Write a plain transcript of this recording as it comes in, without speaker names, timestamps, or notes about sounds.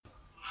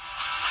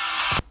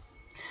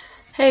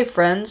Hey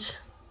friends,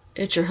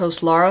 it's your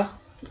host Lara.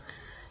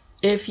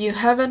 If you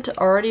haven't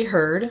already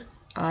heard,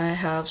 I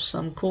have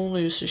some cool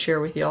news to share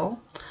with y'all.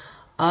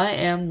 I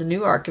am the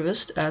new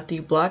archivist at the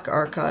Black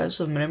Archives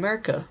of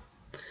Mid-America.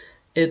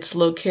 It's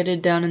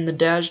located down in the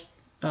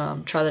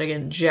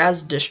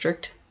Jazz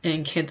District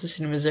in Kansas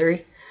City,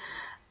 Missouri,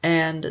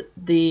 and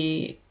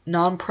the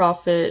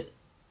nonprofit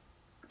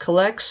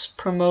collects,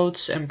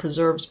 promotes, and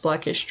preserves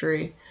Black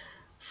history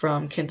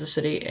from Kansas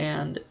City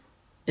and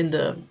in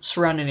the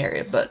surrounding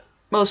area, but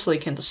mostly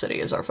Kansas City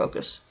is our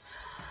focus.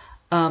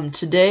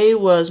 Today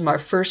was my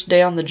first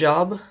day on the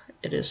job.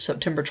 It is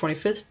September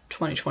 25th,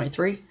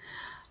 2023.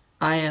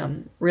 I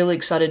am really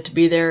excited to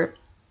be there.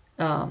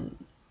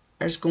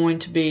 There's going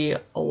to be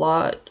a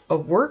lot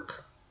of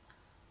work.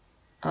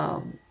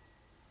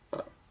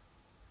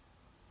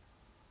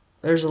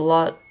 There's a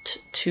lot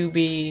to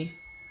be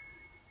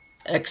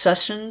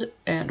accessioned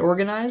and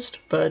organized,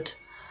 but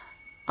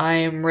I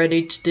am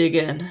ready to dig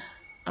in.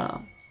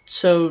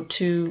 So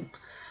to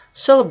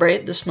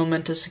celebrate this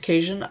momentous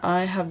occasion,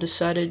 I have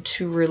decided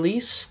to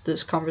release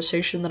this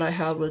conversation that I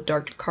had with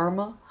Dr.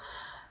 Karma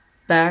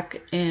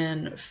back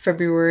in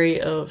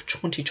February of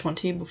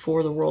 2020,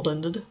 before the world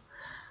ended,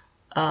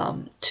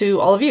 to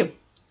all of you.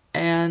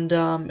 And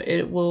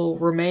it will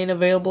remain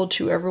available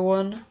to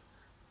everyone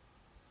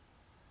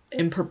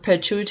in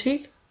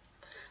perpetuity.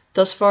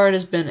 Thus far, it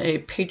has been a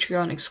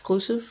Patreon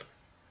exclusive.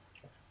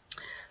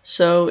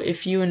 So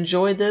if you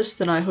enjoy this,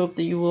 then I hope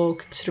that you will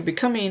consider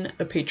becoming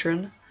a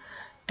patron,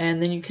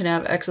 and then you can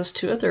have access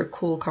to other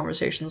cool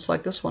conversations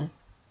like this one.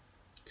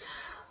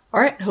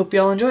 Alright, hope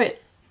y'all enjoy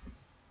it.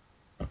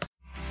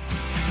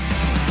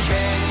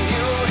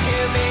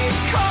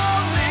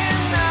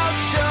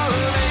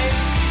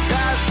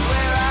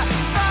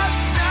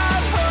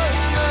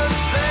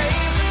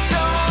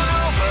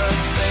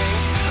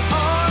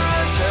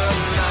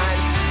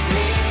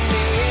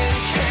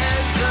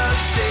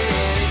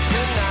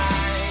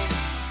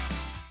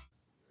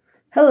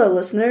 Hello,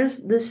 listeners.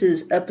 This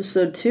is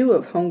episode 2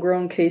 of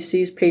Homegrown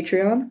KC's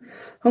Patreon.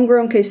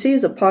 Homegrown KC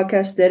is a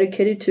podcast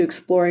dedicated to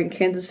exploring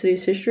Kansas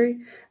City's history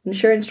and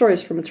sharing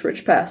stories from its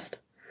rich past.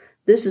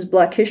 This is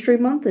Black History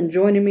Month, and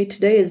joining me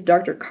today is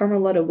Dr.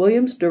 Carmeletta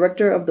Williams,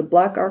 Director of the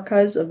Black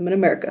Archives of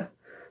Mid-America.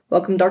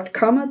 Welcome, Dr.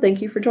 Karma.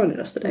 Thank you for joining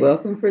us today.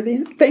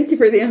 Thank you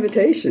for the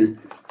invitation.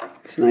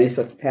 It's nice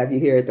to have you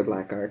here at the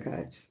Black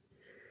Archives.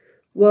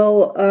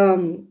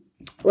 Well,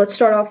 let's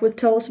start off with,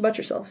 tell us about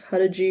yourself. How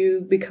did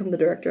you become the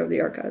director of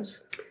the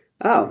archives?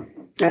 I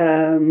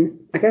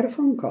got a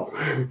phone call.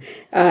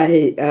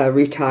 I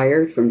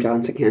retired from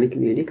Johnson County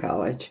Community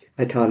College.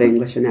 I taught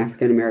English and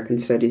African American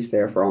Studies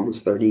there for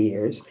almost 30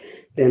 years.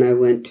 Then I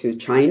went to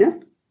China,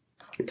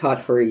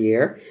 taught for a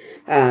year.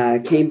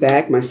 Came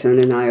back, my son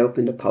and I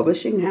opened a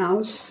publishing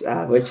house,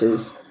 which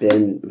has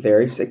been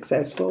very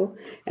successful.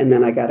 And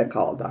then I got a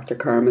call, Dr.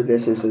 Karma,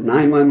 this is a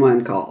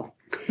 911 call.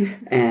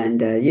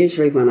 And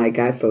usually when I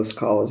got those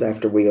calls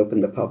after we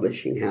opened the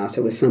publishing house,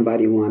 it was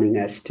somebody wanting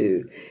us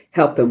to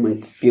help them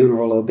with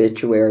funeral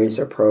obituaries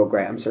or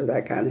programs or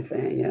that kind of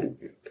thing.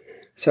 And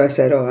so I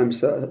said, oh, I'm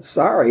so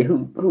sorry,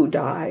 who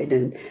died?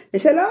 And they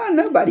said, oh,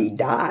 nobody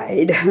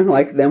died. I'm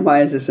like, then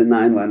why is this a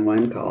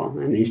 911 call?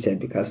 And he said,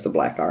 because the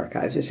Black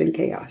Archives is in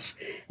chaos,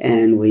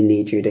 and we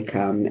need you to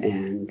come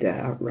and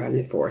run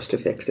it for us, to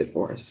fix it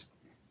for us.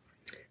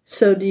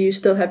 So do you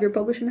still have your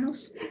publishing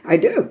house? I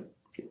do.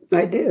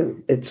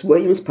 It's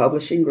Williams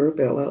Publishing Group,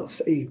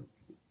 LLC.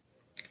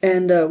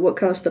 And what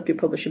kind of stuff do you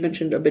publish? You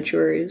mentioned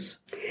obituaries.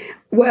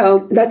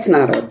 Well, that's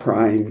not our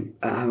prime.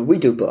 We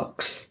do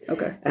books.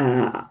 Okay.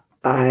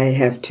 I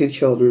have 2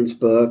 children's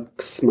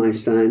books. My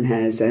son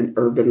has an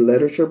urban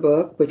literature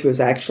book, which was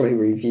actually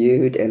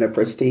reviewed in a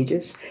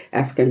prestigious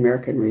African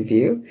American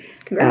review.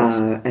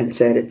 And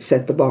said it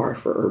set the bar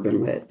for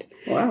urban lit.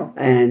 Wow.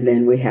 And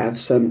then we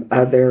have some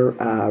other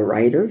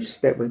writers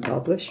that we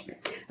publish.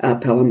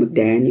 Pella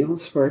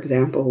McDaniels, for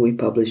example, we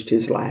published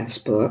his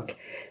last book.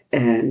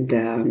 And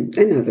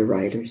other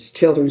writers,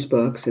 children's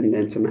books, and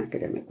then some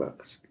academic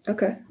books.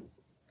 Okay.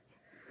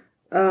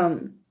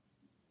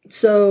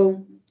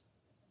 So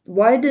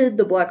why did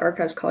the Black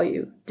Archives call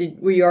you?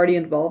 Were you already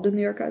involved in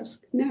the archives?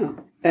 No.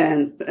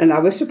 And I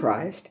was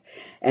surprised.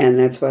 And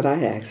that's what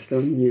I asked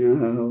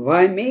them,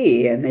 why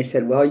me? And they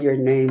said, well, your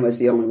name was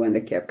the only one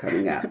that kept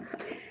coming up.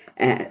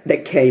 And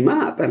that came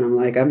up. And I'm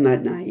like, I'm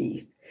not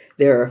naive.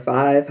 There are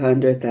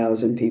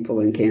 500,000 people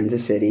in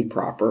Kansas City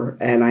proper,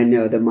 and I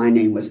know that my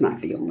name was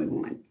not the only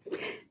one.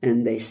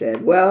 And they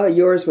said, well,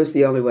 yours was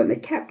the only one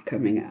that kept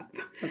coming up.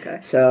 Okay.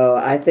 So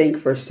I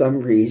think for some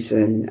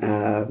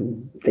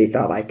reason they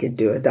thought I could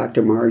do it.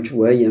 Dr. Marge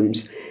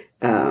Williams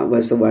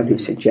was the one who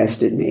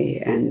suggested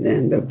me, and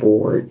then the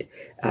board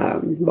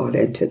bought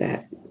into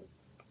that.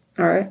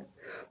 All right.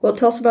 Well,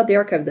 tell us about the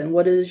archive then.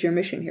 What is your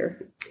mission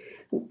here?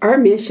 Our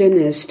mission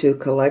is to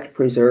collect,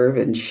 preserve,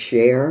 and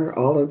share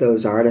all of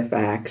those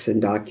artifacts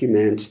and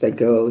documents that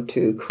go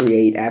to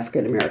create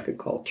African American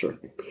culture.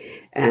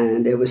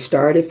 And it was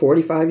started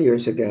 45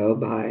 years ago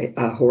by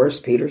Horace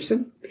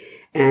Peterson.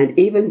 And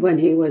even when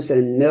he was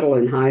in middle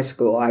and high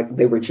school,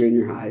 they were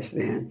junior highs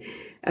then,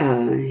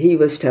 he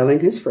was telling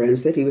his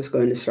friends that he was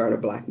going to start a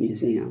black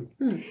museum.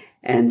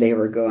 And they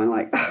were going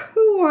like,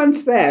 who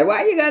wants that?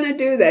 Why are you going to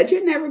do that?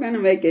 You're never going to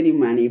make any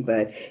money.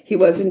 But he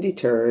wasn't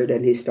deterred,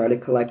 and he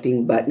started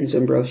collecting buttons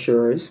and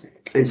brochures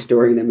and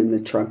storing them in the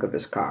trunk of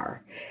his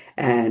car.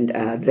 And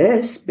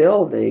this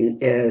building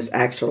is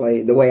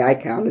actually, the way I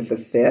count it, the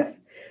fifth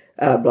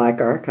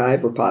Black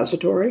Archive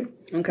repository.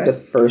 Okay.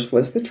 The first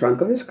was the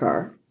trunk of his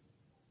car.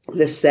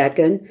 The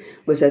second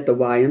was at the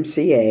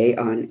YMCA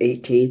on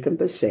 18th and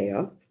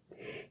Paseo.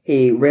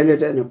 He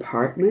rented an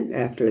apartment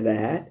after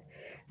that.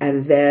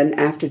 And then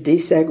after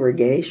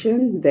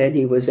desegregation, then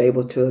he was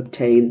able to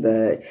obtain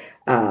the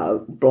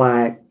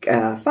Black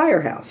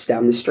Firehouse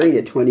down the street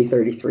at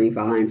 2033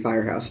 Vine,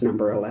 Firehouse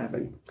number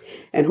 11.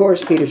 And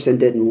Horace Peterson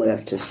didn't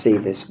live to see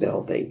this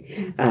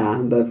building.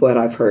 But what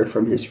I've heard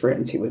from his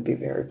friends, he would be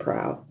very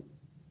proud.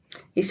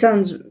 He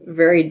sounds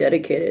very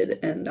dedicated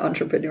and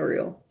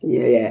entrepreneurial.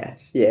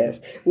 Yes.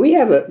 We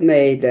have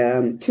made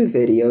 2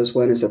 videos.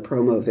 One is a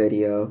promo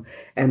video,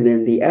 and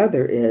then the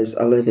other is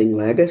A Living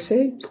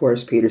Legacy,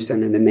 Horace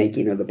Peterson and the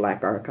Making of the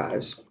Black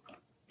Archives.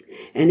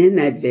 And in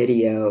that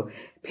video,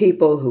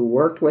 people who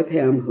worked with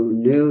him, who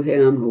knew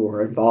him, who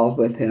were involved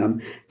with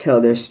him,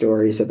 tell their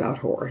stories about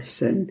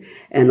Horace and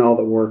all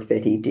the work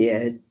that he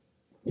did,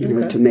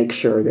 to make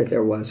sure that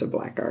there was a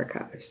Black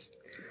Archives.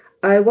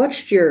 I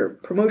watched your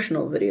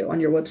promotional video on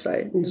your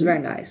website. It was very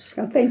nice.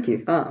 Oh, thank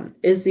you.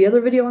 Is the other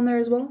video on there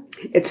as well?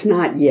 It's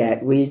not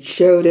yet. We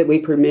showed it.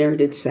 We premiered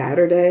it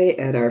Saturday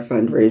at our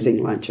fundraising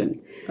luncheon,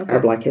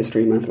 our Black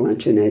History Month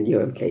luncheon at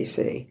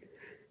UMKC.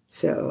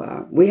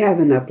 So we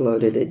haven't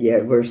uploaded it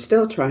yet. We're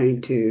still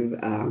trying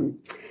to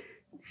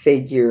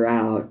figure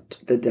out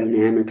the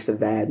dynamics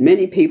of that.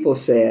 Many people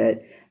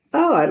said,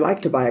 oh, I'd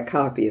like to buy a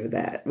copy of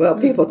that. Well,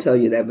 people tell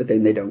you that, but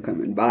then they don't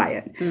come and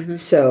buy it.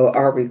 So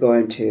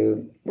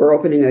we're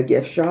opening a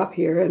gift shop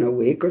here in a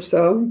week or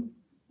so.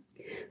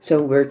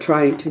 So we're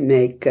trying to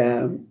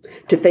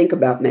think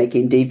about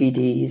making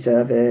DVDs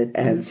of it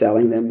and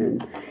selling them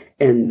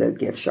in the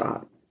gift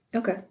shop.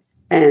 Okay.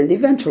 And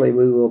eventually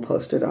we will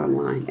post it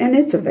online. And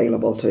it's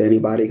available to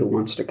anybody who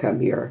wants to come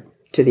here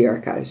to the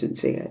archives and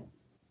see it.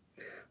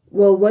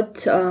 Well,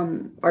 what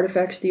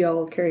artifacts do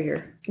y'all carry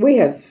here? We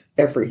have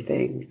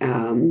everything.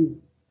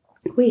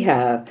 We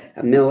have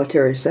a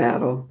military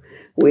saddle.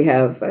 We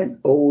have an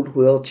old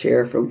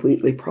wheelchair from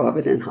Wheatley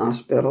Provident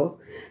Hospital,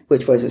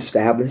 which was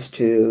established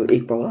to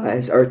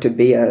equalize or to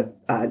be an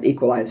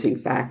equalizing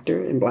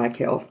factor in Black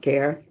health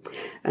care.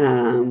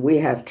 We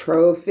have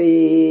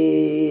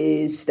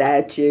trophies,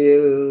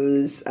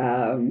 statues.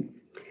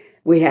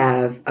 We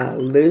have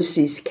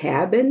Lucy's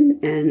cabin,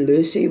 and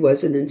Lucy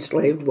was an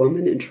enslaved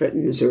woman in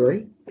Trenton,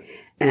 Missouri.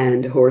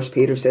 And Horace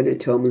Peterson and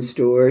Tillman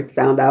Stewart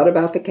found out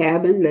about the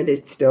cabin, that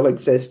it still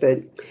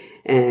existed,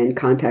 and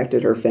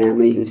contacted her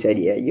family, who said,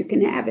 yeah, you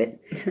can have it.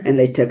 And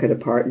they took it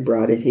apart and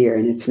brought it here,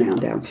 and it's now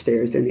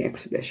downstairs in the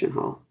exhibition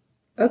hall.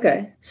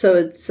 Okay, so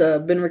it's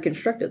been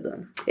reconstructed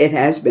then? It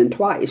has been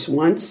twice,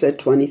 once at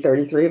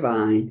 2033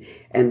 Vine,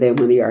 and then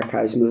when the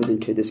archives moved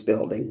into this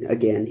building,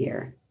 again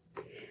here.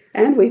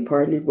 And we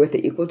partnered with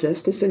the Equal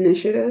Justice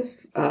Initiative,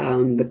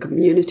 the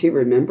Community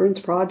Remembrance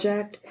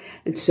Project.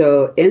 And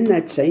so in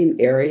that same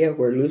area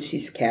where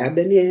Lucy's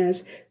cabin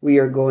is, we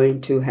are going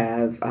to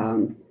have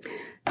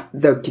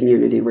the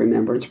Community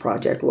Remembrance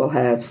Project. We'll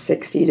have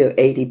 60 to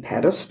 80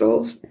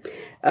 pedestals.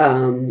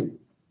 And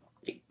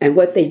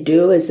what they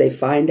do is they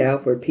find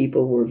out where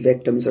people were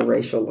victims of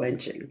racial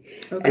lynching.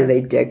 Okay. And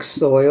they dig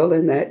soil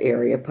in that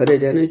area, put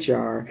it in a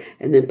jar,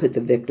 and then put the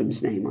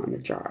victim's name on the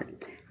jar.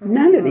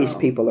 None of these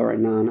people are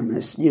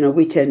anonymous.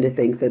 We tend to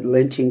think that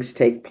lynchings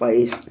take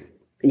place,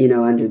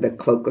 under the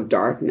cloak of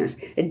darkness.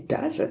 It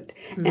doesn't.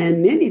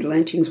 And many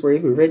lynchings were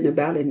even written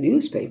about in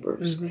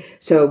newspapers.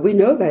 So we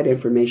know that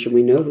information.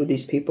 We know who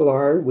these people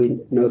are. We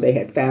know they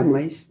had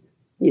families.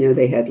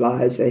 They had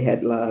lives, they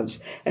had loves.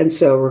 And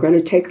so we're going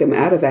to take them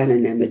out of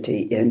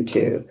anonymity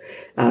into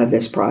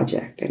this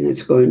project. And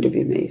it's going to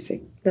be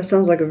amazing. That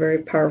sounds like a very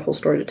powerful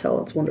story to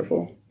tell. It's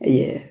wonderful.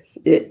 Yes,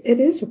 it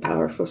is a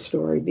powerful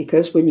story,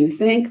 because when you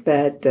think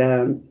that,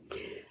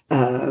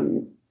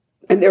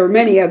 and there were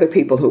many other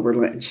people who were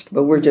lynched,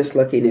 but we're just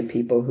looking at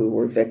people who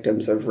were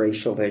victims of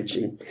racial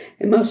lynching.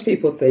 And most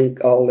people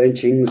think all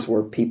lynchings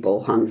were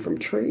people hung from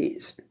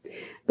trees.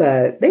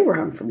 But they were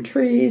hung from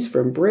trees,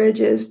 from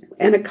bridges,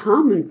 and a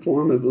common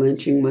form of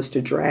lynching was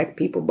to drag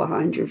people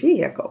behind your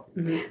vehicle.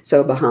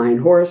 So behind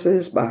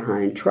horses,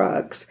 behind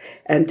trucks,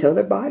 until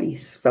their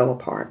bodies fell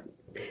apart.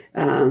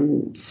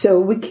 So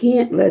we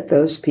can't let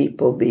those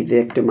people be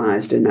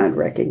victimized and not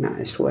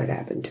recognize what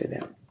happened to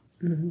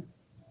them.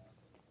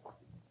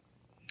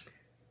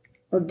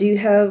 Well, do you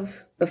have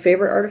a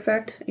favorite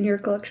artifact in your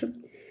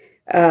collection?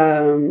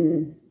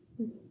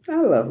 I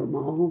love them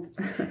all.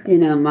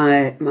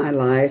 My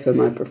life and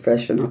my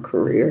professional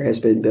career has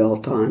been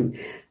built on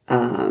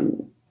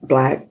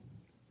Black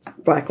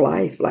Black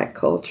life, Black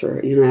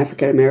culture.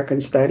 African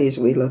American studies,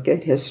 we look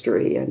at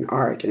history and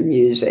art and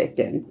music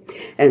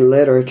and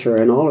literature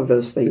and all of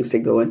those things that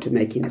go into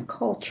making a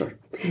culture.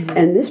 Mm-hmm.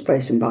 And this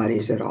place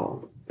embodies it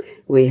all.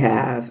 We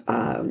have,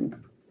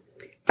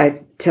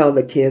 I tell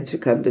the kids who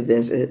come to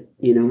visit,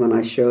 when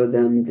I show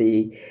them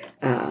the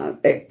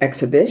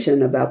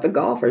exhibition about the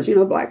golfers,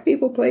 Black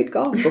people played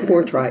golf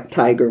before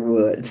Tiger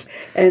Woods.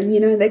 And,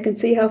 they can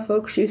see how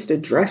folks used to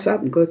dress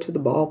up and go to the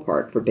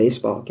ballpark for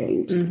baseball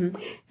games. Mm-hmm.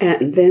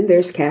 And then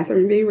there's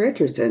Catherine B.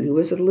 Richardson, who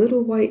was a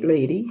little white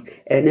lady.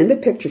 And in the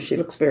picture, she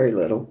looks very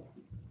little.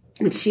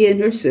 And she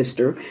and her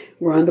sister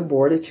were on the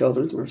board of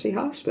Children's Mercy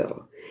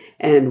Hospital.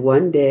 And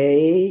one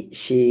day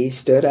she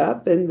stood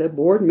up in the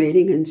board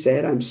meeting and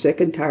said, "I'm sick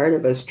and tired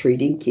of us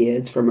treating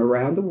kids from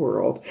around the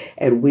world,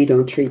 and we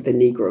don't treat the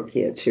Negro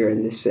kids here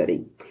in the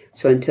city.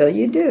 So until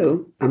you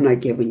do, I'm not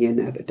giving you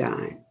another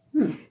dime."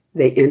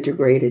 They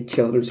integrated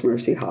Children's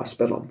Mercy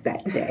Hospital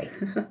that day.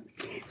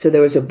 So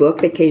there was a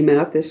book that came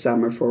out this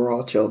summer for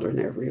all children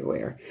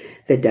everywhere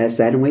that does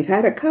that. And we've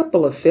had a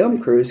couple of film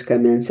crews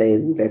come in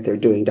saying that they're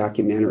doing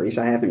documentaries.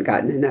 I haven't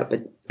gotten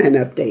an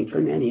update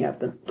from any of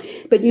them.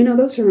 But,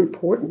 those are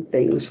important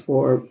things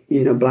for,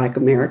 Black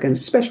Americans,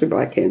 especially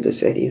Black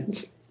Kansas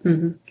Cityans.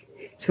 Mm-hmm.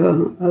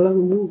 So I love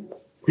them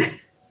all.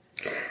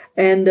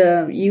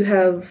 And you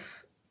have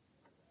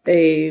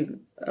a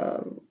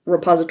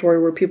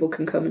repository where people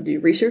can come and do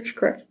research,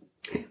 correct?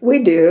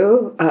 We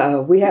do.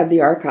 We have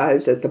the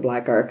archives at the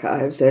Black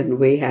Archives, and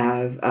we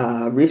have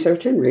a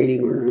research and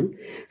reading room.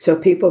 So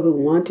people who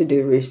want to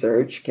do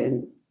research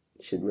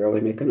should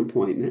really make an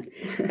appointment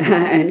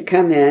and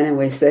come in, and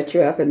we set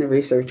you up in the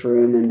research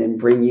room and then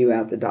bring you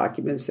out the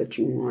documents that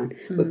you want.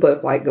 Mm-hmm. We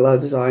put white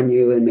gloves on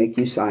you and make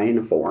you sign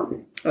a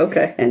form.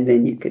 Okay. And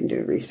then you can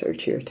do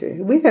research here too.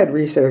 We've had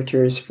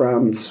researchers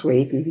from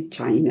Sweden,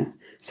 China,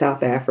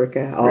 South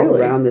Africa, all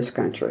around this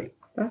country.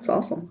 That's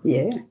awesome.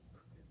 Yeah.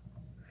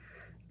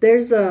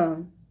 Is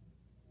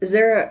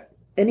there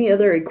any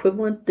other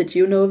equivalent that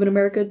you know of in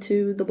America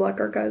to the Black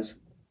Archives?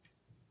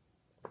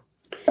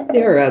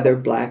 There are other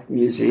Black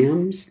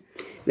museums.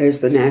 There's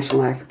the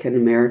National African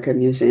American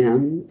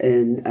Museum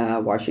in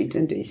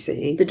Washington,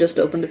 D.C. That just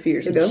opened a few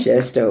years ago? It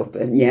just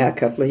opened, a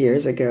couple of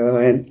years ago.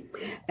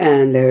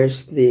 And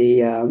there's the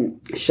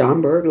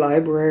Schomburg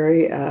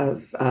Library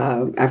of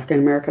African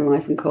American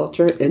Life and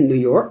Culture in New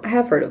York. I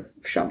have heard of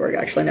Schomburg,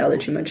 actually, now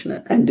that you mention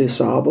it. And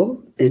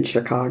DuSable in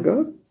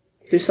Chicago.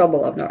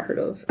 DuSable I've not heard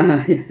of.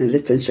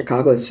 It's in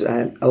Chicago. It's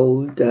an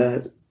old...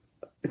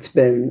 it's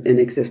been in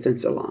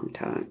existence a long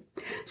time.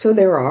 So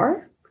there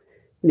are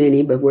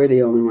many, but we're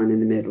the only one in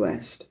the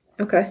Midwest.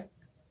 Okay.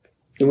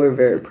 And we're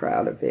very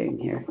proud of being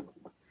here.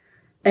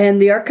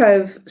 And the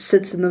archive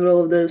sits in the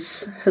middle of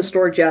this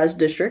historic jazz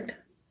district.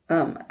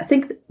 I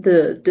think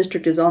the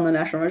district is on the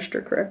National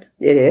Register, correct?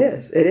 It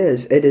is.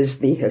 It is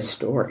the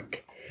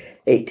historic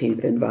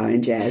 18th and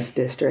Vine Jazz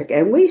District.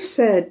 And we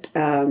sit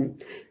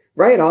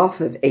right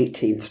off of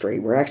 18th Street.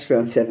 We're actually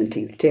on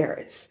 17th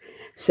Terrace.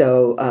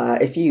 So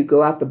if you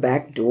go out the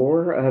back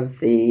door of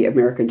the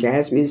American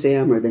Jazz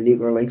Museum or the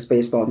Negro Leagues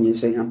Baseball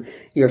Museum,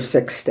 you're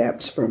 6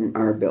 steps from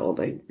our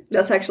building.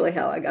 That's actually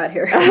how I got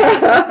here.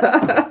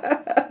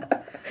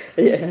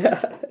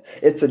 Yeah,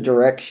 it's a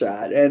direct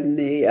shot. And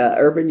the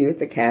Urban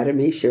Youth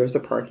Academy shares the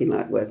parking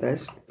lot with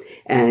us.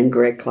 And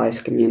Greg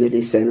Kleiss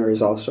Community Center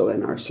is also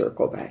in our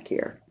circle back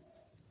here.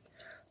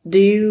 Can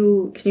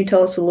you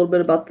tell us a little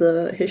bit about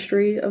the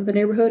history of the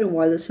neighborhood and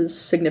why this is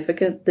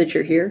significant that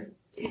you're here?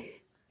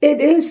 It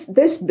is.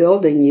 This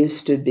building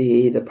used to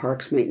be the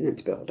Parks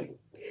Maintenance Building,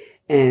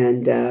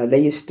 and they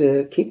used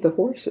to keep the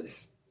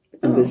horses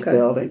in this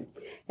building.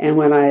 And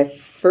when I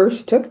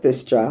first took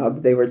this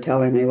job, they were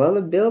telling me, well,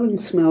 the building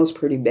smells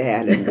pretty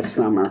bad in the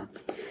summer.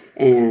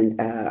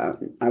 And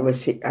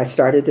I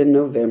started in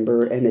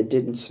November, and it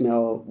didn't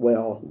smell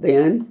well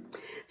then.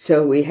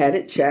 So we had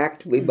it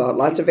checked. We bought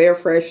lots of air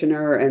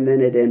freshener, and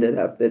then it ended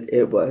up that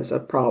it was a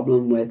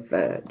problem with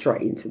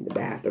drains in the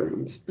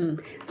bathrooms.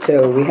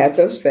 So we had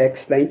those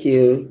fixed. Thank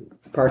you,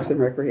 Parks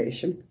and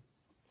Recreation,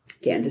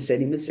 Kansas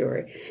City,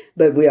 Missouri.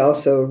 But we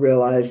also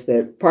realized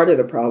that part of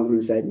the problem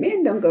is that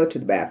men don't go to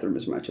the bathroom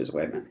as much as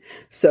women.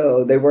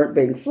 So they weren't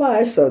being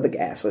flushed, so the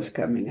gas was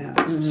coming out.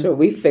 Mm-hmm. So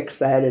we fixed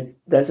that. It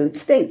doesn't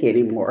stink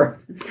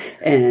anymore.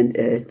 And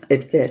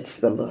it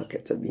fits the look.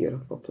 It's a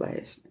beautiful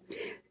place.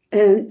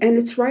 And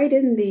it's right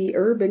in the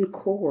urban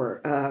core.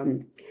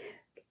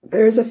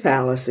 There's a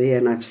fallacy,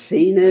 and I've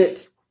seen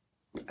it,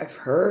 I've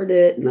heard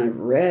it, and I've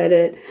read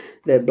it,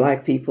 that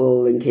Black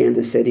people in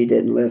Kansas City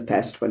didn't live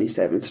past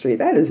 27th Street.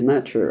 That is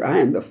not true. I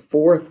am the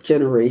 4th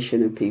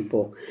generation of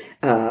people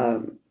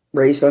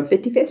raised on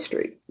 55th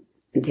Street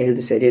in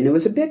Kansas City. And it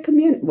was a big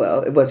community.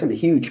 Well, it wasn't a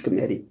huge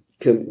community.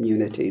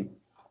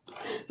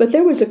 But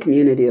there was a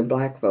community of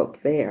Black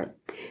folk there.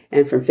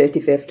 And from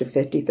 55th to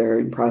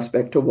 53rd,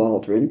 Prospect to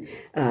Waldron,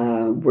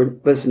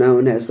 was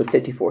known as the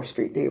 54th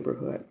Street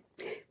neighborhood.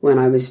 When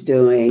I was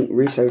doing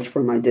research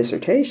for my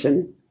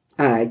dissertation,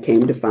 I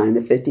came to find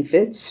the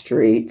 55th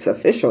Street's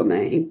official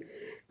name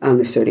on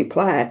the city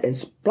plat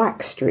is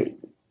Black Street.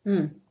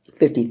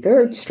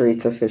 53rd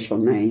Street's official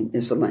name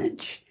is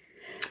Lynch.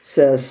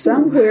 So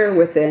somewhere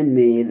within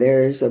me,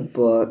 there's a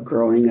book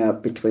growing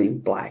up between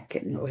Black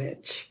and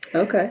Lynch.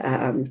 Okay.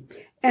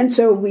 And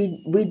so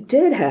we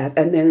did have,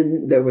 and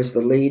then there was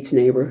the Leeds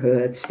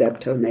neighborhood,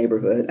 Steptoe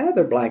neighborhood,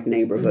 other Black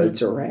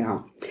neighborhoods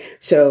around.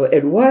 So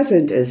it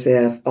wasn't as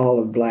if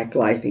all of Black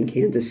life in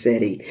Kansas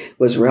City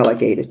was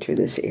relegated to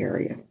this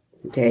area.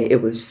 Okay,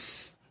 it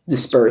was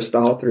dispersed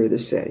all through the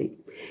city.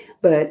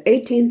 But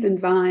 18th and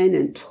Vine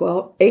and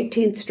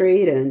 18th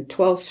Street and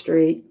 12th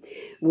Street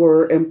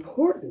were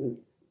important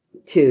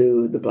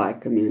to the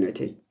Black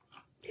community.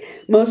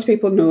 Most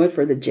people know it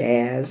for the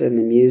jazz and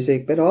the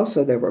music, but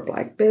also there were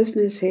Black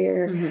business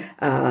here.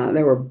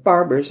 There were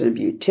barbers and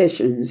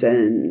beauticians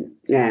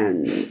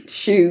and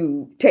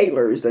shoe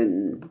tailors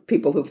and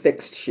people who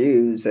fixed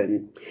shoes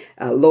and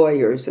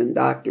lawyers and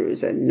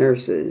doctors and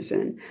nurses,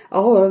 and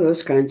all of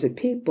those kinds of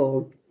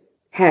people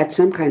had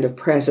some kind of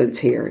presence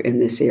here in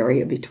this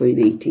area between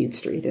 18th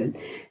Street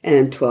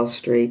and 12th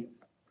Street.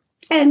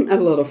 And a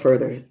little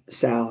further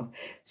south.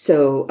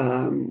 So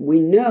we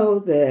know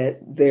that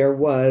there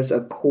was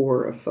a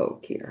core of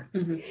folk here.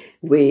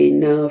 We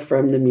know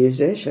from the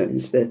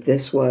musicians that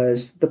this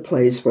was the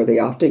place where they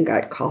often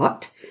got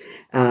caught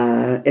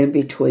in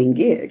between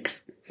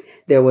gigs.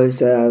 There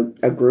was a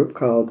group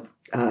called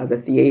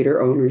the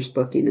Theater Owners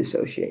Booking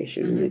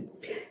Association,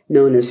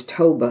 known as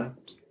TOBA.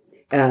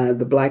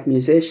 The Black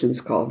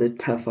musicians called it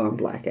Tough on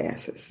Black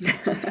Asses.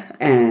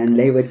 And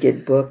they would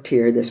get booked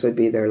here. This would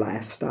be their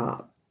last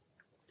stop.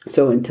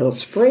 So until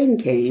spring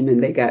came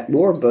and they got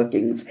more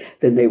bookings,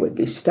 then they would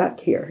be stuck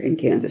here in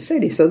Kansas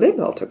City. So they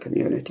built a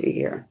community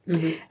here.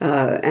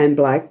 And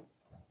Black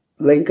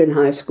Lincoln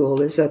High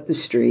School is up the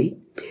street,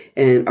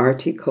 and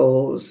R.T.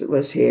 Coles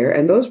was here.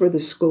 And those were the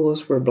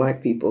schools where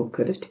Black people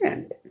could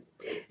attend.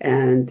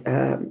 And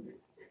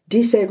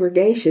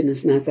desegregation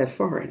is not that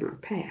far in our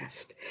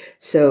past.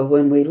 So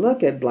when we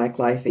look at Black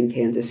life in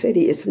Kansas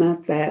City, it's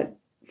not that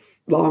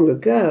long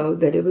ago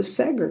that it was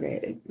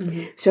segregated.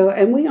 So,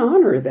 and we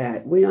honor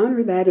that. We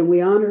honor that, and we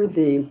honor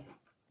the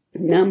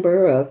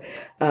number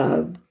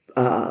of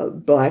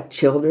Black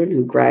children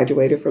who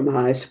graduated from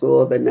high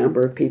school, the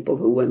number of people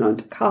who went on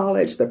to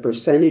college, the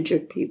percentage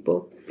of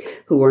people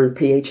who earned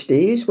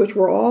PhDs, which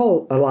were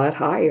all a lot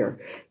higher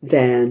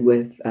than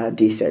with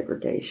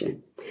desegregation.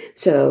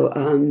 So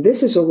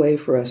this is a way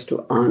for us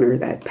to honor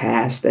that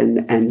past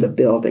and the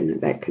building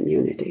of that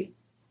community.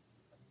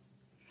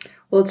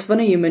 Well, it's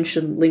funny you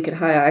mentioned Lincoln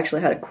High. I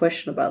actually had a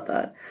question about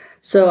that.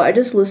 So I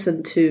just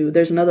listened to,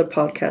 there's another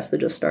podcast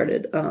that just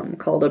started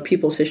called A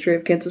People's History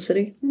of Kansas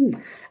City.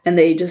 And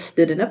they just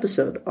did an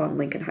episode on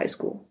Lincoln High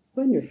School.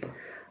 Wonderful.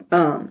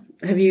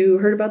 Have you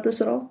heard about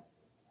this at all?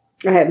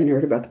 I haven't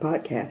heard about the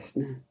podcast,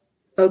 no.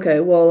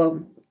 Okay,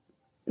 well,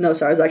 no,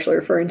 sorry, I was actually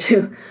referring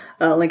to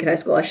Lincoln High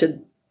School. I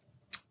should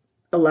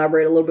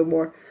elaborate a little bit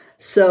more.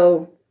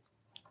 So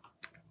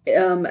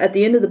at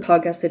the end of the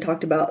podcast, they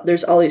talked about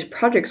there's all these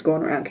projects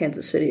going around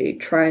Kansas City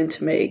trying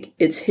to make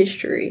its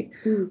history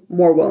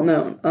more well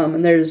known.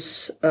 And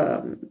there's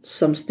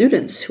some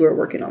students who are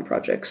working on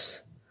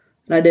projects.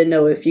 And I didn't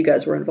know if you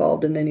guys were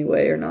involved in any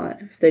way or not,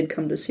 if they'd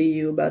come to see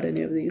you about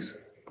any of these.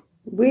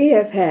 We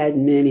have had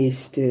many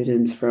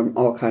students from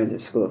all kinds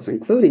of schools,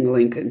 including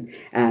Lincoln.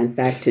 In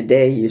fact,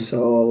 today you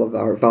saw all of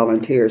our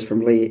volunteers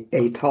from Lee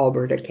A.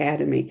 Talbert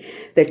Academy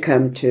that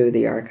come to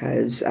the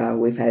archives.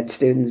 We've had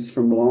students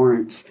from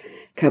Lawrence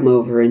come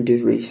over and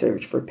do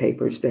research for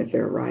papers that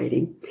they're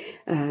writing.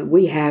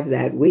 We have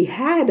that. We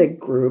had a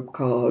group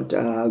called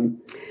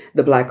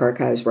the Black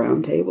Archives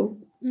Roundtable.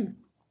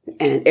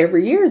 And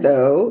every year,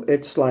 though,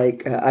 it's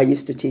like I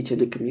used to teach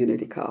at a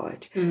community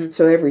college.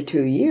 So every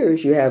 2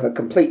 years, you have a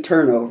complete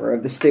turnover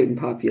of the student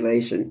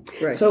population.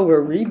 Right. So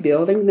we're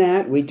rebuilding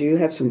that. We do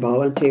have some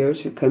volunteers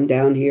who come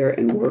down here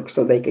and work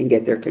so they can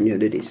get their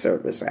community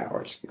service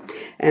hours.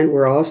 And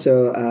we're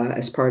also,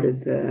 as part of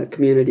the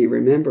Community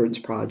Remembrance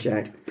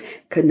Project,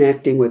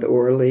 connecting with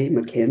Orly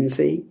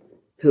McKenzie,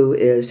 who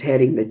is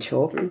heading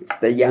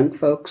the young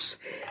folks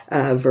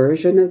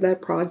version of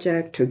that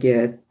project, to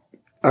get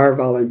our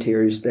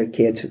volunteers, the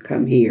kids who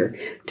come here,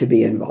 to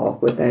be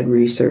involved with that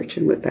research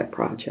and with that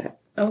project.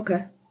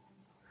 Okay.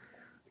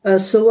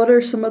 So what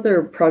are some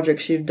other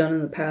projects you've done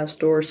in the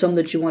past, or some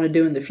that you want to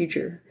do in the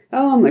future?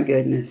 Oh, my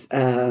goodness.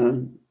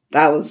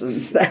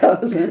 Thousands.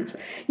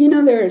 You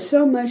know, there is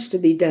so much to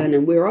be done,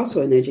 and we're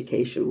also an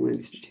educational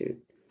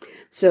institute.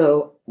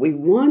 So we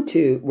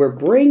are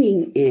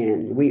bringing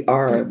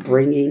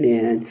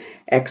in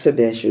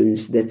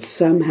exhibitions that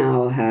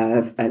somehow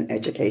have an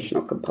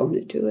educational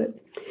component to it.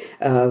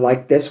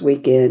 Like this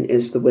weekend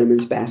is the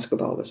Women's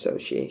Basketball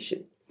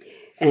Association.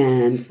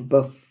 And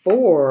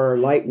before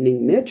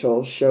Lightning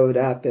Mitchell showed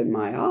up in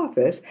my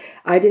office,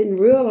 I didn't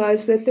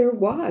realize that there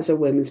was a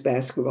Women's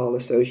Basketball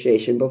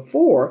Association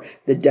before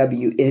the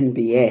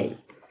WNBA.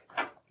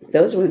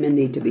 Those women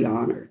need to be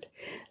honored,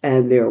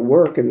 and their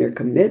work and their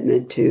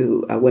commitment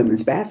to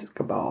women's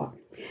basketball.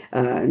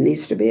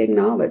 needs to be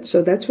acknowledged.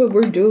 So that's what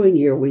we're doing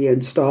here. We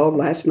installed,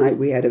 last night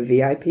we had a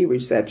VIP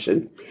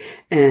reception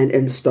and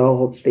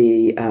installed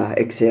the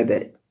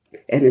exhibit.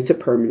 And it's a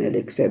permanent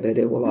exhibit.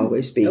 It will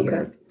always be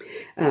here.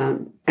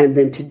 And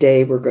then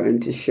today we're going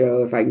to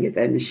show, if I can get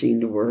that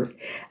machine to work,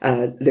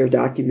 their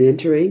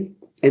documentary.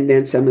 And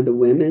then some of the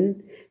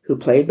women who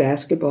played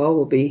basketball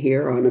will be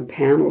here on a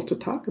panel to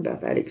talk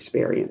about that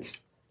experience.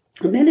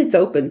 And then it's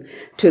open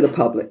to the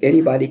public.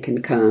 Anybody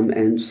can come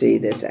and see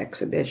this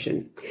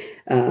exhibition.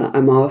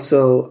 I'm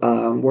also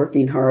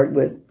working hard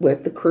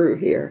with the crew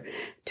here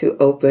to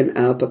open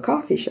up a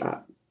coffee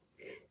shop,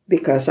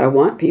 because I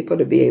want people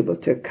to be able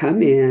to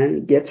come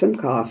in, get some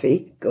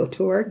coffee, go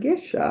to our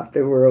gift shop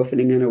that we're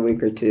opening in a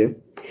week or two,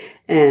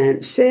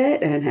 and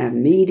sit and have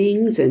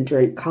meetings and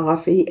drink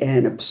coffee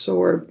and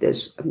absorb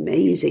this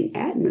amazing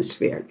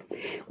atmosphere.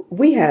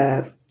 We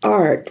have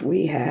art,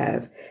 we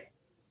have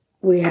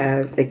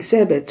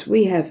exhibits,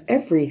 we have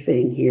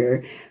everything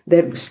here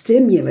that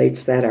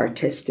stimulates that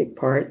artistic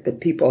part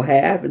that people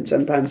have and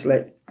sometimes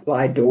let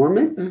lie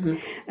dormant.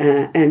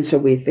 And so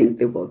we think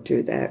that we'll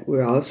do that.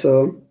 We're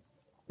also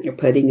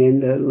putting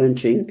in the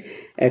lynching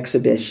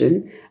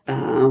exhibition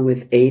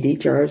with 80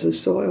 jars of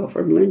soil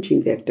from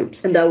lynching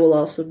victims. And that will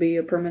also be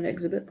a permanent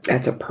exhibit?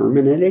 That's a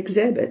permanent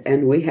exhibit.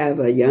 And we have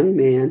a young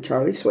man,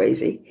 Charlie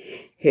Swayze,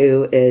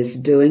 who is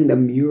doing the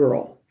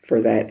mural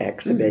for that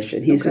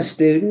exhibition. He's a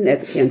student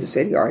at the Kansas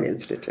City Art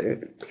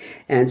Institute.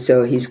 And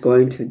so he's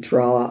going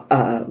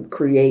to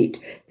create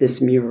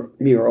this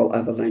mural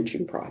of a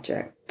lynching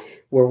project.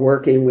 We're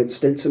working with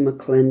Stinson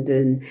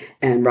McClendon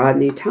and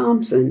Rodney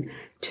Thompson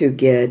to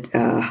get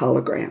a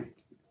hologram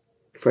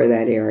for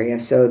that area,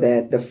 so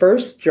that the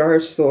first jar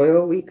of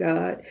soil we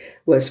got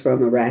was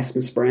from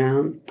Erasmus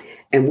Brown,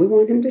 and we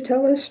want him to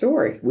tell his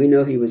story. We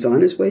know he was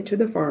on his way to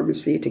the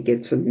pharmacy to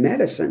get some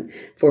medicine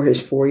for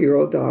his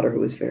 4-year-old daughter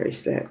who was very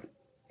sick.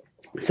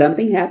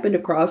 Something happened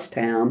across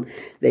town.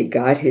 They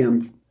got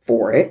him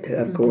for it,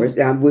 of course.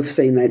 Now, we've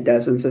seen that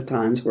dozens of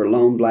times where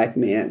lone black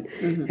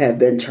men have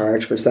been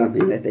charged for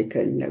something that they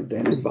couldn't have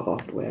been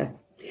involved with.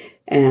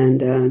 And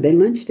they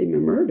lynched him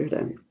and murdered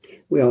him.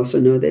 We also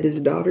know that his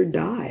daughter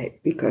died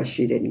because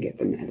she didn't get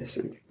the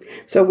medicine.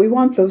 So we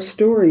want those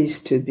stories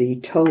to be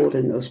told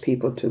and those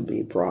people to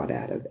be brought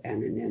out of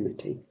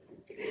anonymity.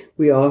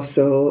 We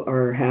also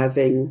are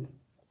having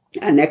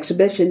an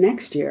exhibition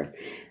next year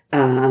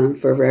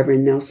for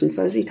Reverend Nelson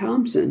Fuzzy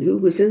Thompson, who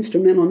was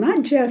instrumental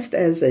not just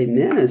as a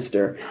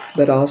minister,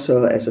 but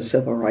also as a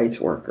civil rights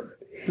worker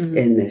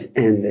in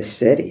this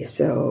city.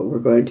 So we're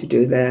going to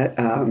do that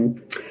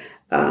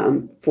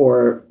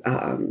for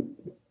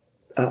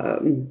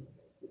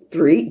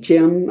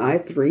Jim I.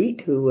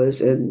 Threet, who was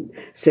in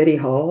City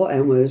Hall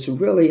and was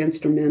really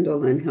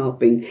instrumental in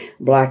helping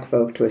black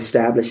folk to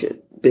establish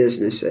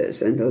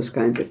businesses and those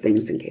kinds of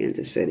things in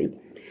Kansas City.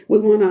 We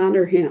want to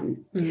honor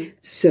him.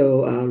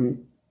 So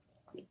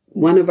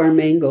one of our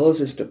main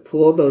goals is to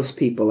pull those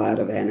people out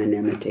of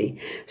anonymity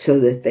so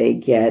that they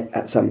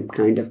get some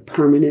kind of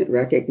permanent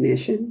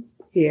recognition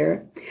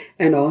here,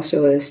 and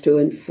also is to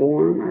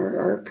inform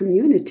our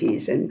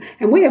communities. And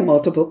we have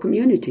multiple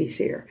communities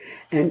here,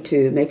 and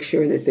to make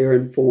sure that they're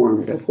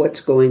informed of what's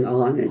going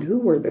on and who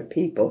were the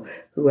people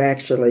who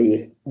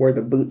actually were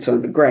the boots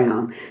on the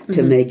ground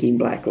to making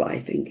black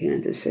life in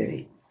Kansas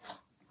City.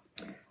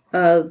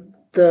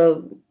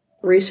 The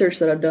research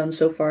that I've done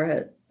so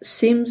far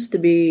seems to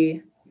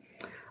be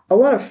a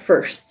lot of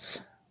firsts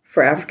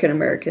for African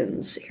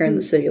Americans here in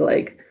the city,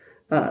 like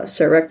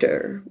Sarah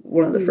Rector,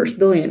 one of the first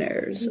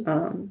billionaires.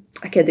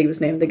 I can't think of his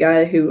name, the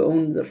guy who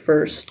owned the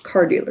first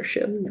car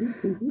dealership.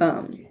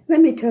 Let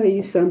me tell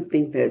you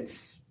something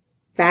that's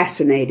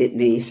fascinated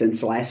me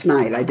since last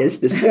night. I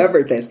just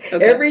discovered this.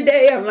 Every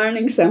day I'm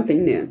learning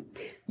something new.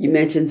 You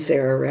mentioned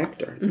Sarah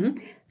Rector.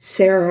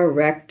 Sarah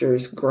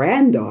Rector's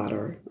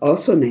granddaughter,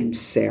 also named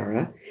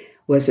Sarah,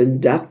 was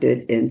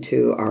inducted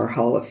into our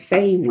Hall of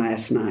Fame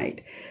last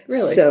night.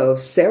 Really? So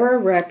Sarah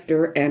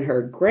Rector and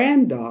her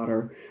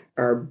granddaughter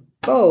are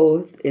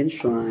both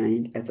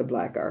enshrined at the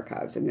Black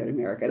Archives of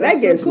Mid-America.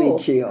 That gives me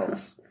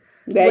chills.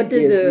 What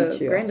did the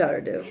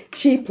granddaughter do?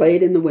 She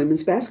played in the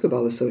Women's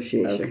Basketball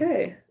Association.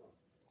 Okay.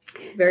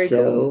 Very cool.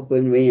 So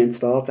when we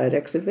installed that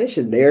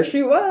exhibition, there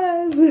she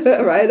was,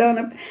 right on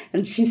it.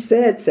 And she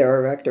said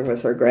Sarah Rector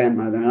was her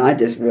grandmother, and I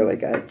just really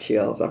got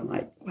chills. I'm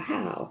like,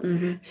 wow.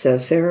 So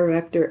Sarah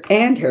Rector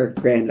and her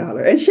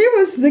granddaughter, and she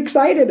was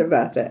excited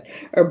about that,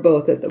 are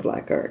both at the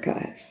Black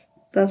Archives.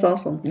 That's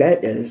awesome.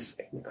 That is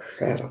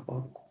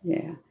incredible.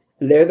 Yeah.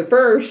 They're the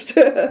first.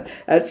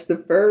 That's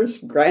the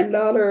first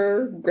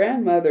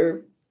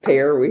granddaughter-grandmother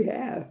pair we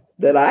have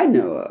that I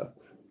know of.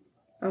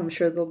 I'm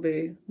sure there'll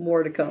be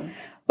more to come.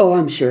 Oh,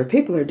 I'm sure.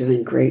 People are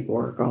doing great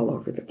work all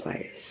over the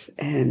place.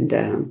 And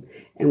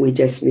we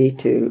just need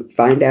to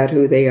find out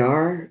who they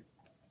are,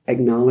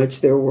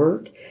 acknowledge their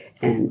work,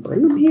 and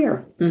bring them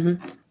here.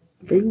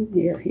 Bring them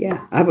here.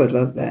 Yeah, I would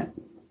love that.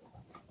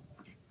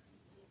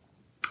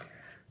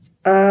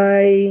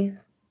 I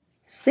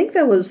think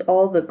that was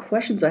all the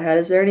questions I had.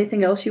 Is there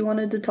anything else you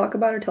wanted to talk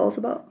about or tell us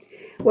about?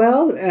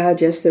 Well,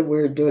 just that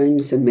we're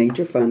doing some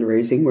major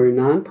fundraising. We're a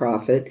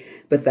nonprofit,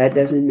 but that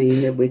doesn't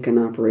mean that we can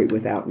operate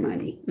without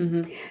money.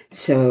 Mm-hmm.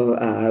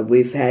 So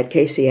we've had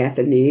Casey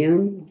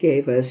Athenaeum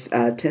gave us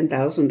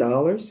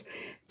 $10,000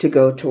 to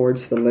go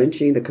towards the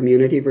lynching, the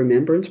Community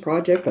Remembrance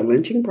Project, the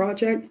lynching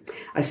project.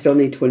 I still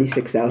need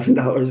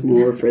 $26,000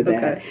 more for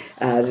that. Okay.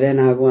 Then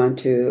I want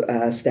to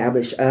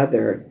establish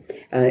other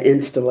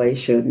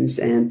installations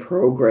and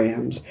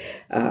programs.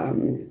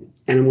 And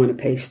I want to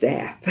pay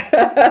staff.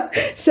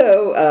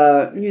 So,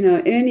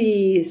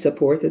 any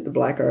support that the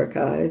Black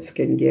Archives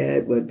can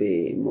get would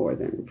be more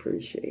than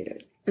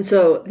appreciated. And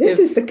so, This if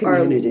is the our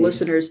communities.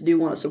 listeners do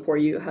want to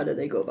support you, how do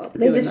they go about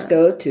They doing just that?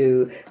 go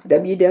to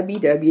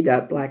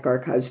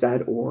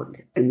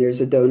www.blackarchives.org, and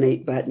there's a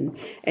donate button.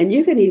 And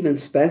you can even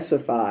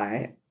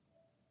specify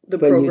The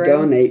when program? you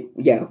donate,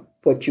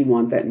 what you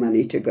want that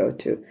money to go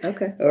to.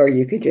 Okay. Or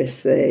you could just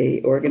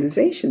say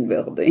organization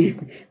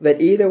building. But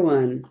either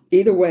way,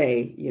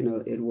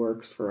 it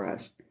works for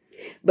us.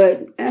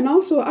 And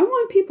also, I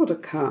want people to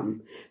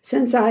come.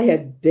 Since I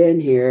have been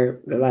here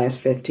the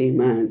last 15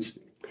 months,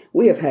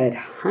 we have had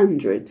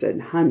hundreds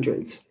and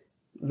hundreds,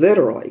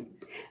 literally,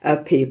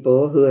 of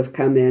people who have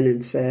come in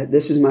and said,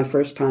 this is my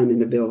first time in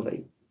the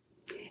building.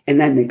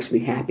 And that makes me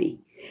happy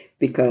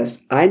because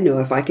I know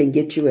if I can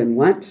get you in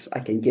once,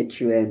 I can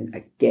get you in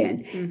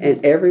again. Mm-hmm.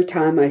 And every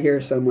time I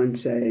hear someone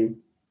say,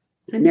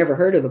 I never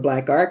heard of the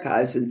Black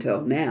Archives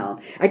until now,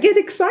 I get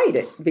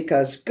excited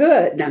because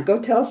good, now go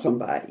tell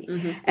somebody.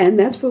 Mm-hmm. And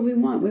that's what we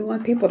want. We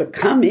want people to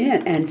come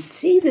in and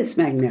see this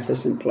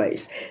magnificent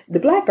place. The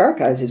Black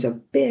Archives is a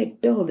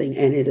big building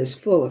and it is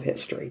full of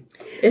history.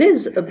 It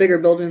is a bigger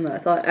building than I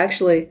thought.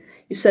 Actually,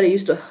 you said it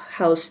used to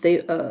house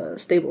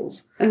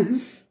stables. Uh-huh.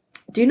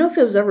 Do you know if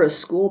it was ever a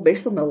school?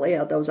 Based on the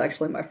layout, that was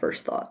actually my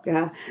first thought.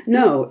 Yeah.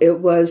 No, it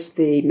was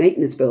the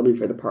maintenance building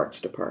for the Parks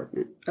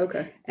Department.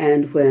 Okay.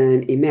 And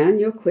when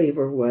Emanuel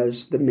Cleaver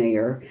was the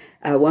mayor,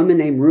 a woman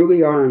named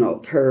Ruby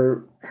Arnold,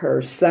 her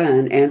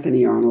son,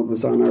 Anthony Arnold,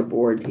 was on our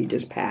board. He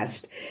just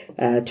passed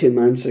 2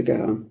 months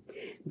ago.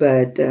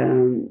 But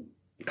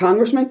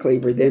Congressman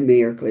Cleaver, then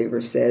Mayor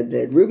Cleaver, said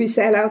that Ruby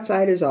sat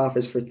outside his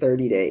office for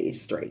 30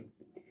 days straight.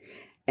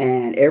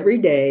 And every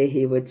day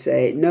he would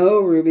say, no,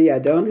 Ruby, I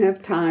don't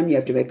have time. You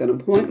have to make an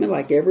appointment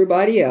like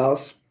everybody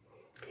else.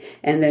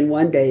 And then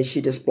one day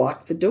she just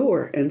blocked the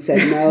door and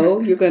said, no,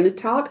 you're going to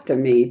talk to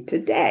me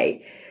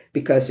today.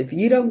 Because if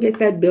you don't get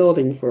that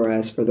building for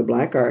us, for the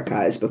Black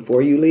Archives,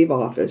 before you leave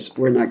office,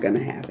 we're not going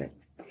to have it.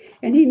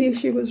 And he knew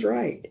she was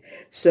right.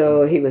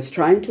 So he was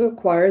trying to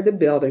acquire the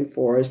building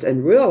for us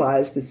and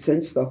realized that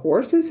since the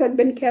horses had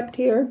been kept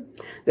here,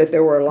 that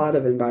there were a lot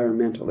of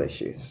environmental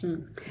issues.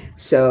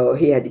 So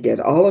he had to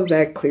get all of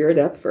that cleared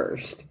up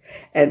first.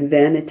 And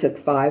then it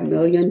took $5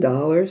 million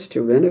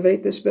to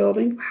renovate this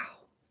building. Wow.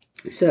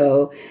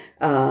 So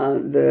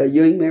the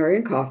Ewing,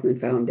 Marion Kaufman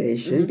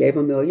Foundation gave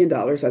 $1 million.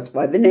 That's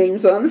why the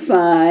name's on the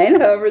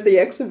sign over the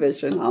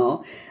exhibition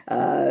hall.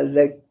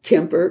 The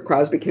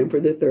Crosby Kemper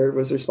III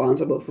was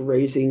responsible for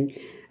raising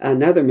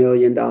another $1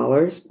 million,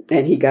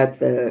 and he got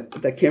the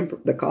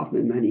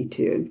Kaufman money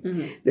too.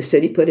 Mm-hmm. The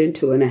city put in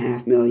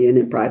 $2.5 million,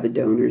 and private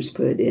donors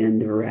put in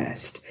the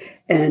rest.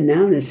 And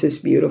now there's this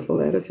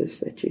beautiful edifice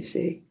that you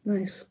see.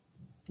 Nice.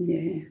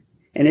 Yeah,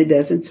 and it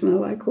doesn't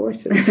smell like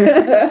horses.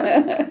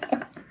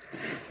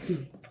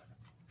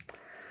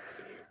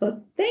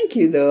 Well, thank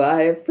you, though.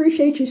 I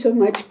appreciate you so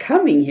much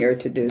coming here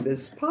to do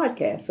this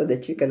podcast so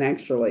that you can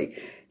actually,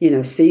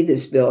 see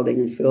this building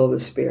and feel the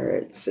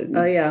spirits.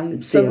 Oh, yeah.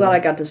 I'm so glad I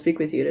got to speak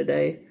with you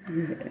today.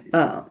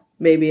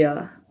 Maybe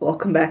I'll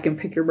come back and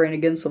pick your brain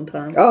again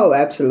sometime. Oh,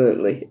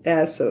 absolutely.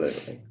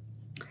 Absolutely.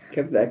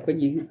 Come back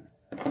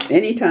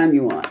anytime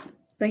you want.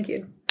 Thank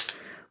you.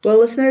 Well,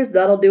 listeners,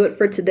 that'll do it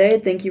for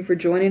today. Thank you for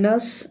joining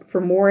us.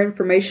 For more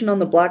information on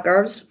the Black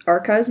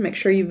Archives, make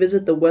sure you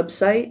visit the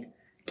website.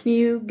 Can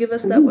you give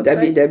us that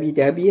website?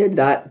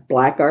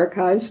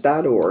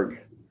 www.blackarchives.org.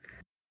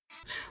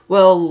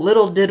 Well,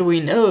 little did we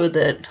know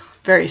that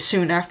very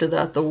soon after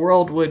that, the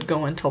world would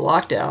go into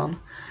lockdown.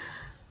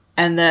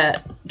 And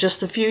that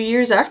just a few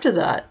years after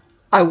that,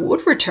 I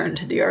would return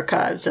to the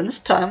archives. And this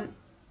time,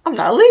 I'm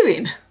not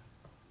leaving.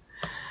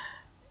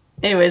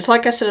 Anyways,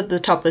 like I said at the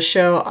top of the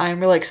show, I'm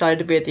really excited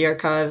to be at the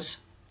archives.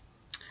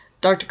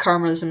 Dr.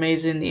 Karma is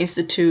amazing. The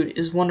Institute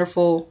is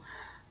wonderful.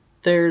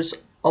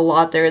 There's a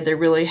lot there. They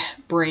really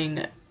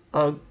bring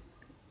a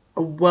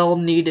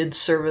well-needed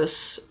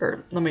service,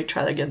 or let me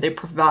try that again. They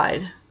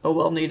provide a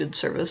well-needed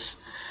service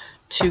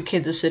to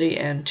Kansas City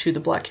and to the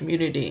Black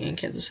community in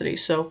Kansas City.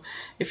 So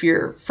if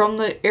you're from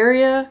the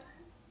area,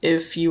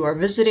 if you are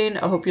visiting,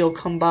 I hope you'll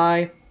come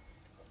by.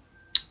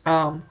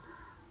 You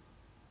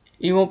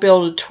won't be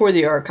able to tour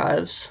the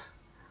archives,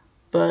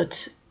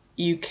 but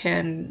you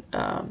can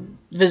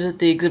visit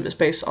the exhibit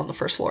space on the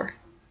first floor.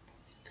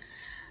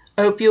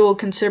 I hope you will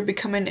consider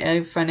becoming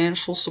a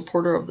financial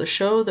supporter of the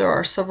show. There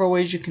are several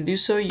ways you can do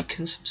so. You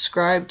can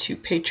subscribe to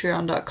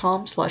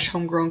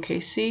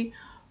patreon.com/homegrownkc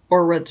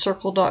or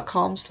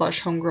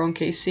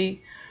redcircle.com/homegrownkc,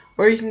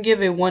 or you can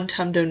give a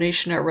one-time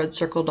donation at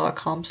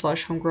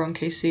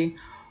redcircle.com/homegrownkc,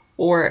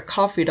 or at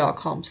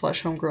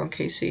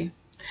ko-fi.com/homegrownkc.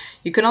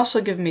 You can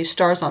also give me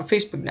stars on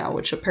Facebook now,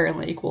 which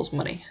apparently equals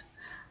money.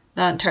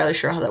 Not entirely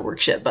sure how that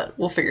works yet, but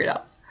we'll figure it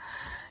out.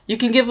 You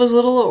can give as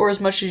little or as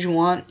much as you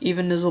want,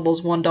 even as little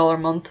as $1 a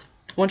month.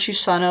 Once you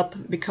sign up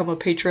and become a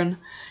patron,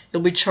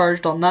 you'll be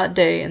charged on that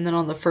day and then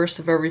on the first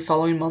of every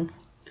following month.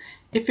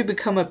 If you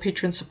become a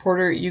patron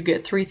supporter, you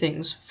get 3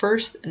 things.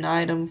 First, an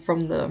item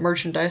from the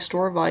merchandise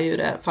store valued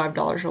at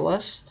 $5 or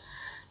less.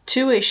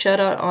 2, a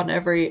shout out on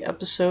every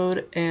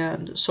episode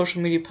and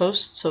social media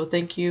posts. So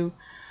thank you,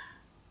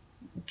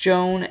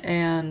 Joan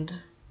and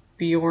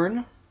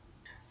Bjorn,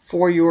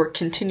 for your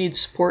continued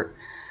support.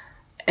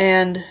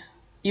 And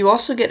you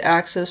also get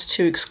access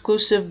to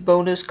exclusive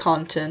bonus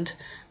content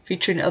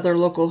featuring other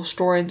local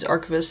historians,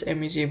 archivists, and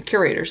museum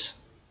curators,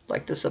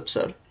 like this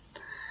episode.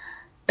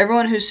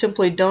 Everyone who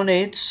simply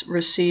donates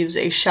receives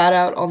a shout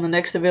out on the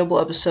next available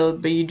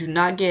episode, but you do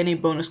not get any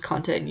bonus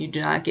content and you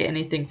do not get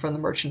anything from the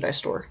merchandise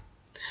store.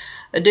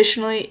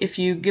 Additionally, if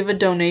you give a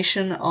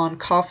donation on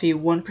Ko-fi,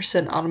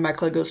 1%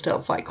 automatically goes to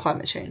help fight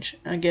climate change.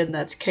 Again,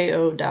 that's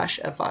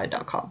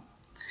ko-fi.com.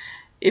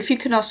 If you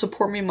cannot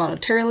support me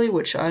monetarily,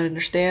 which I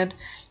understand,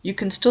 you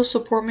can still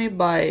support me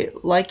by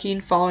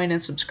liking, following,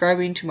 and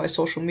subscribing to my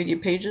social media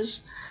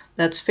pages.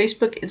 That's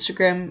Facebook,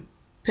 Instagram,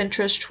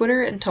 Pinterest,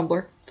 Twitter, and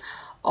Tumblr.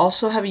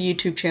 Also have a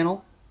YouTube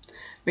channel.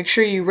 Make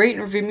sure you rate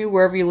and review me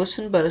wherever you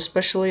listen, but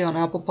especially on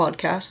Apple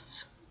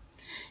Podcasts.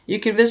 You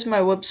can visit my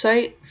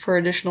website for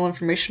additional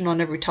information on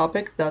every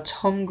topic. That's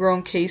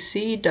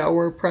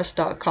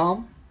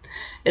homegrownkc.wordpress.com.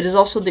 It is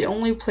also the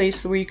only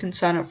place where you can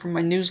sign up for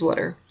my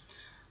newsletter.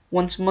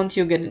 Once a month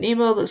you'll get an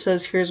email that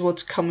says here's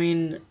what's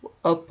coming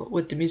up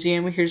with the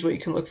museum, here's what you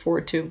can look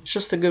forward to. It's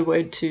just a good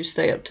way to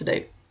stay up to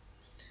date.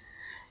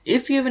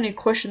 If you have any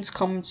questions,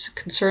 comments,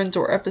 concerns,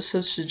 or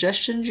episode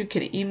suggestions, you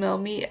can email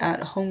me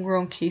at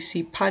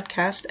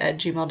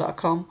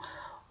homegrownkcpodcast@gmail.com,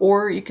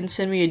 or you can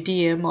send me a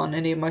DM on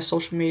any of my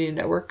social media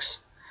networks.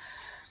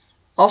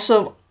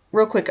 Also,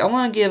 real quick, I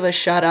want to give a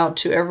shout out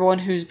to everyone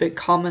who's been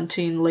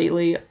commenting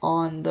lately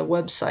on the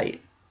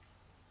website.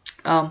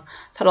 I've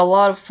had a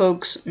lot of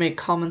folks make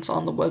comments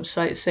on the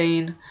website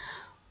saying,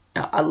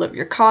 I love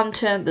your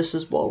content, this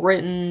is well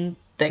written,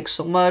 thanks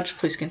so much,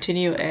 please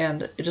continue,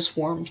 and it just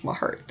warms my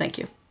heart. Thank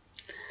you.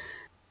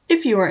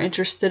 If you are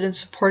interested in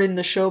supporting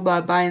the show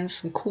by buying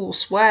some cool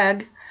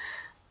swag,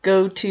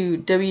 go to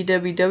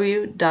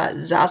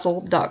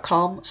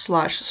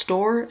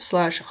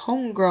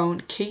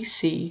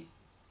www.zazzle.com/store/homegrownkc.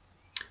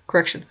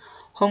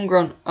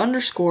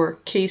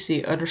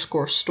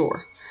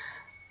 homegrown_kc_store.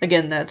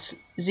 Again, that's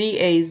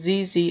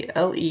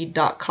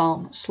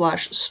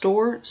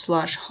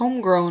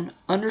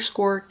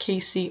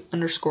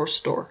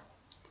zazzle.com/store/homegrown_kc_store.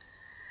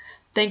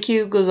 Thank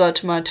you goes out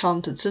to my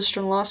talented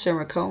sister-in-law,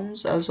 Sarah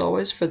Combs, as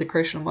always, for the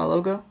creation of my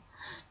logo.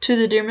 To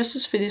the Dear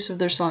Misses for the use of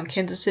their song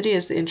Kansas City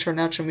as the intro and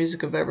outro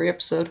music of every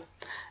episode.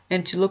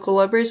 And to local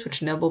libraries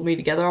which enabled me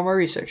to gather all my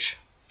research.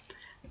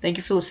 Thank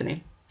you for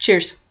listening.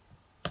 Cheers!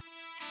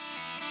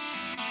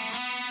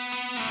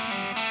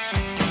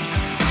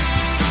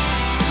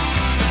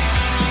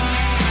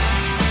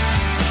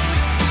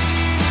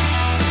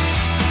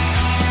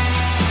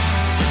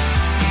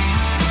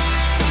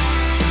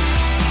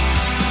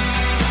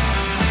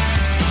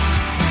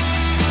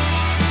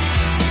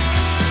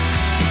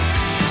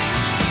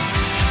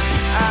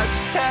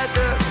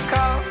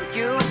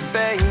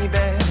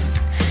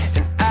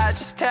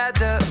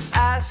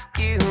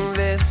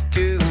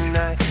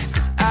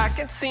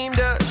 Seem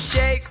to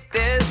shake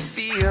this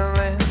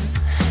feeling,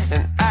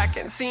 and I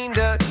can't seem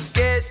to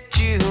get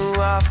you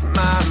off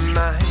my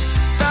mind.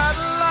 Thought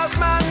I lost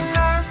my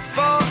nerve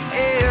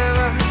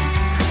forever,